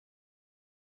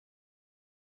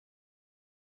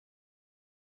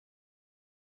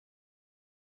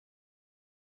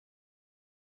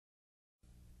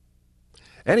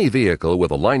Any vehicle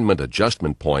with alignment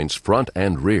adjustment points front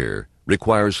and rear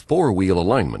requires four-wheel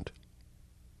alignment.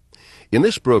 In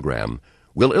this program,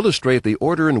 we'll illustrate the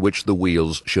order in which the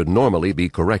wheels should normally be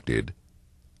corrected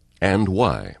and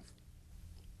why.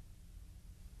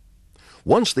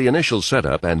 Once the initial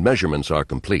setup and measurements are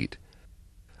complete,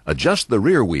 adjust the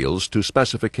rear wheels to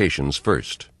specifications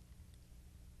first.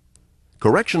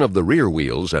 Correction of the rear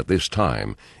wheels at this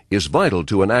time is vital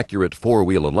to an accurate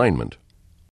four-wheel alignment.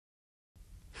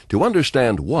 To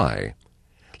understand why,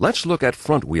 let's look at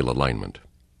front wheel alignment.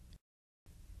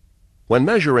 When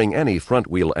measuring any front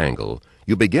wheel angle,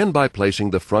 you begin by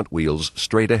placing the front wheels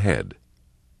straight ahead,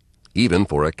 even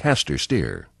for a caster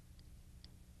steer.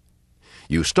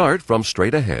 You start from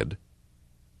straight ahead,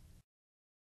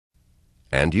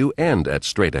 and you end at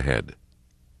straight ahead.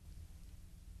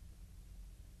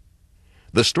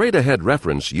 The straight ahead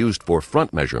reference used for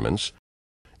front measurements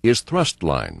is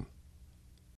Thrustline.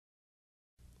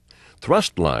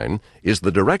 Thrustline is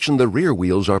the direction the rear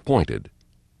wheels are pointed.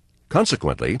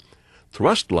 Consequently,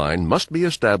 Thrustline must be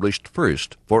established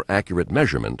first for accurate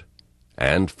measurement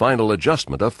and final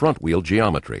adjustment of front wheel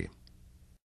geometry.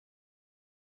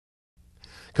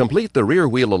 Complete the rear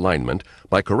wheel alignment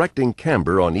by correcting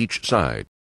camber on each side,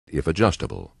 if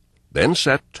adjustable. Then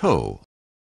set toe.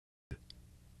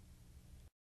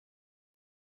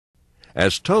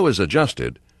 As toe is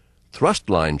adjusted,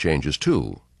 Thrustline changes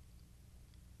too.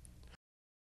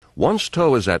 Once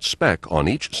toe is at spec on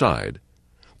each side,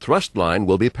 Thrustline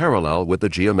will be parallel with the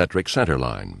geometric center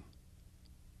line.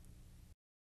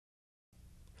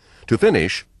 To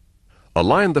finish,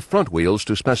 align the front wheels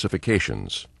to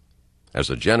specifications. As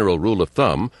a general rule of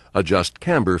thumb, adjust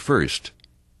camber first,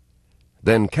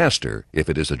 then caster if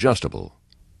it is adjustable,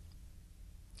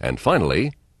 and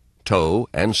finally, toe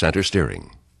and center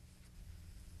steering.